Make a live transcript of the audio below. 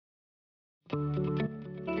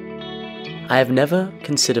I have never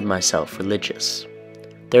considered myself religious.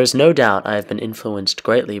 There is no doubt I have been influenced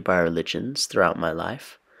greatly by religions throughout my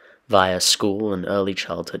life, via school and early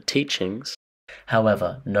childhood teachings.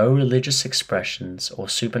 However, no religious expressions or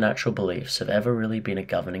supernatural beliefs have ever really been a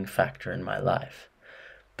governing factor in my life.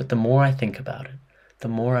 But the more I think about it, the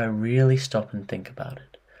more I really stop and think about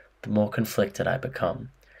it, the more conflicted I become.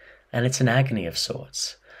 And it's an agony of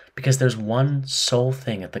sorts, because there's one sole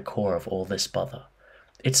thing at the core of all this bother.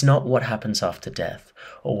 It's not what happens after death,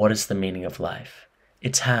 or what is the meaning of life.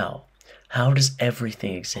 It's how. How does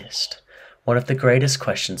everything exist? One of the greatest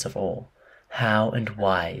questions of all. How and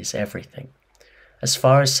why is everything? As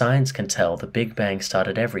far as science can tell, the Big Bang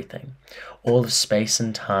started everything. All of space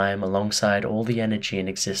and time, alongside all the energy in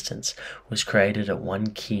existence, was created at one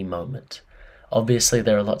key moment. Obviously,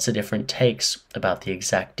 there are lots of different takes about the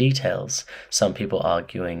exact details. Some people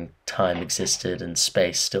arguing time existed and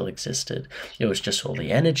space still existed. It was just all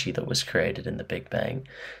the energy that was created in the Big Bang.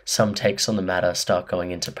 Some takes on the matter start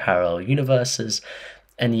going into parallel universes,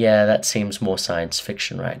 and yeah, that seems more science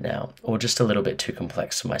fiction right now, or just a little bit too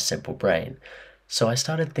complex for my simple brain. So I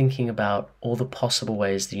started thinking about all the possible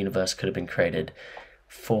ways the universe could have been created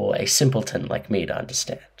for a simpleton like me to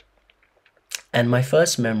understand. And my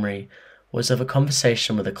first memory was of a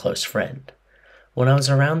conversation with a close friend. When I was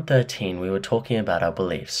around 13, we were talking about our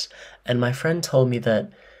beliefs, and my friend told me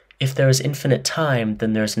that if there is infinite time,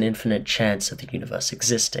 then there is an infinite chance of the universe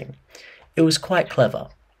existing. It was quite clever,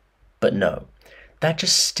 but no, that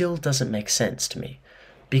just still doesn't make sense to me.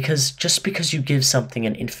 Because just because you give something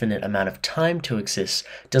an infinite amount of time to exist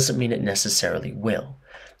doesn't mean it necessarily will.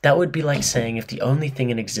 That would be like saying if the only thing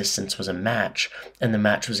in existence was a match, and the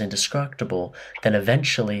match was indestructible, then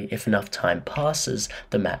eventually, if enough time passes,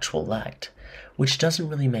 the match will light. Which doesn't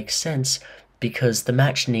really make sense, because the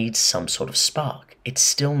match needs some sort of spark. It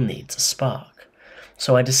still needs a spark.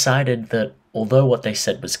 So I decided that although what they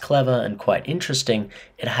said was clever and quite interesting,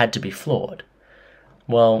 it had to be flawed.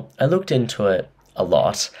 Well, I looked into it a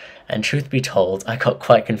lot, and truth be told, I got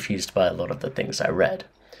quite confused by a lot of the things I read.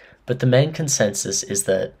 But the main consensus is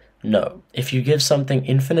that no, if you give something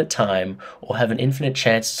infinite time or have an infinite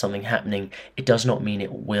chance of something happening, it does not mean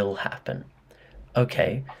it will happen.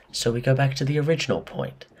 Okay, so we go back to the original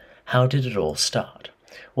point. How did it all start?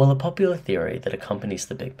 Well, a popular theory that accompanies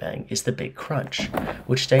the Big Bang is the Big Crunch,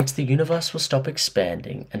 which states the universe will stop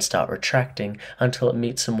expanding and start retracting until it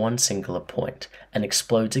meets in one singular point and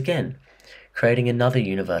explodes again, creating another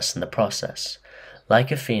universe in the process.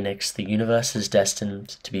 Like a phoenix, the universe is destined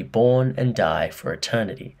to be born and die for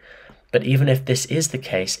eternity. But even if this is the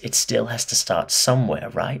case, it still has to start somewhere,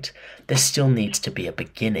 right? There still needs to be a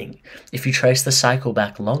beginning. If you trace the cycle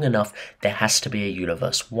back long enough, there has to be a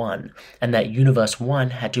Universe 1. And that Universe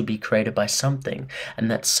 1 had to be created by something. And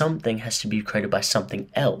that something has to be created by something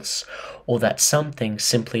else. Or that something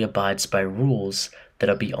simply abides by rules that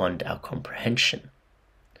are beyond our comprehension.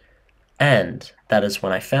 And that is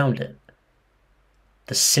when I found it.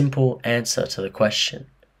 The simple answer to the question.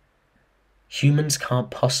 Humans can't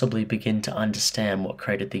possibly begin to understand what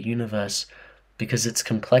created the universe because its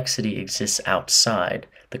complexity exists outside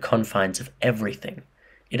the confines of everything.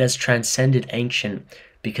 It has transcended ancient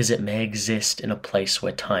because it may exist in a place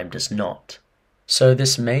where time does not. So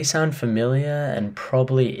this may sound familiar and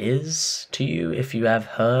probably is to you if you have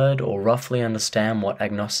heard or roughly understand what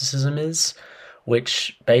agnosticism is,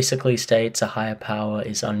 which basically states a higher power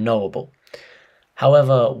is unknowable.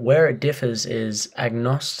 However, where it differs is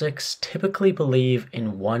agnostics typically believe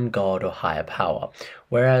in one god or higher power,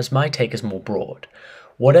 whereas my take is more broad.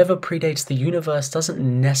 Whatever predates the universe doesn't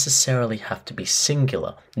necessarily have to be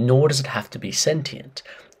singular, nor does it have to be sentient.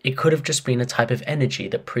 It could have just been a type of energy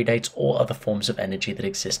that predates all other forms of energy that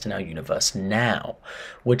exist in our universe now,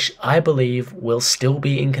 which I believe will still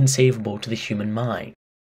be inconceivable to the human mind.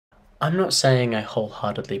 I'm not saying I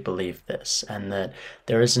wholeheartedly believe this, and that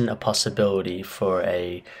there isn't a possibility for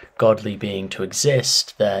a godly being to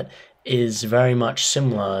exist that is very much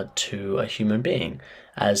similar to a human being,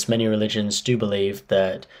 as many religions do believe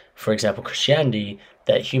that, for example, Christianity,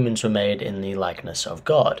 that humans were made in the likeness of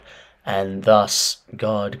God, and thus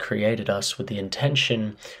God created us with the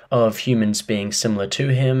intention of humans being similar to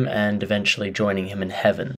him and eventually joining him in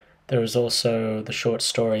heaven. There is also the short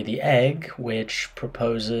story The Egg, which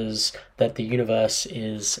proposes that the universe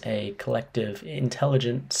is a collective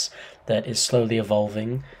intelligence that is slowly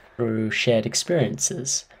evolving through shared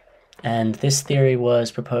experiences. And this theory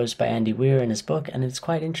was proposed by Andy Weir in his book, and it's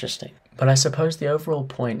quite interesting. But I suppose the overall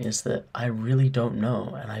point is that I really don't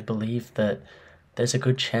know, and I believe that there's a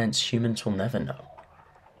good chance humans will never know.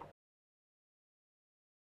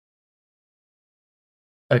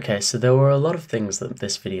 Okay, so there were a lot of things that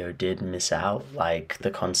this video did miss out, like the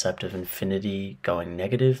concept of infinity going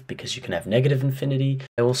negative, because you can have negative infinity.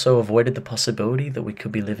 I also avoided the possibility that we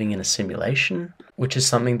could be living in a simulation, which is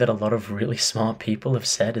something that a lot of really smart people have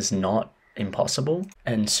said is not impossible,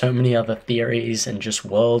 and so many other theories and just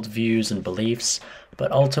worldviews and beliefs.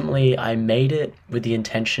 But ultimately, I made it with the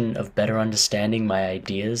intention of better understanding my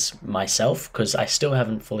ideas myself, because I still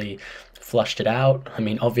haven't fully flushed it out. I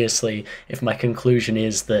mean, obviously, if my conclusion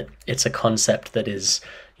is that it's a concept that is,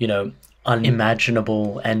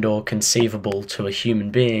 unimaginable and or conceivable to a human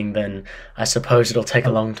being, then I suppose it'll take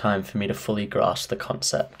a long time for me to fully grasp the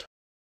concept.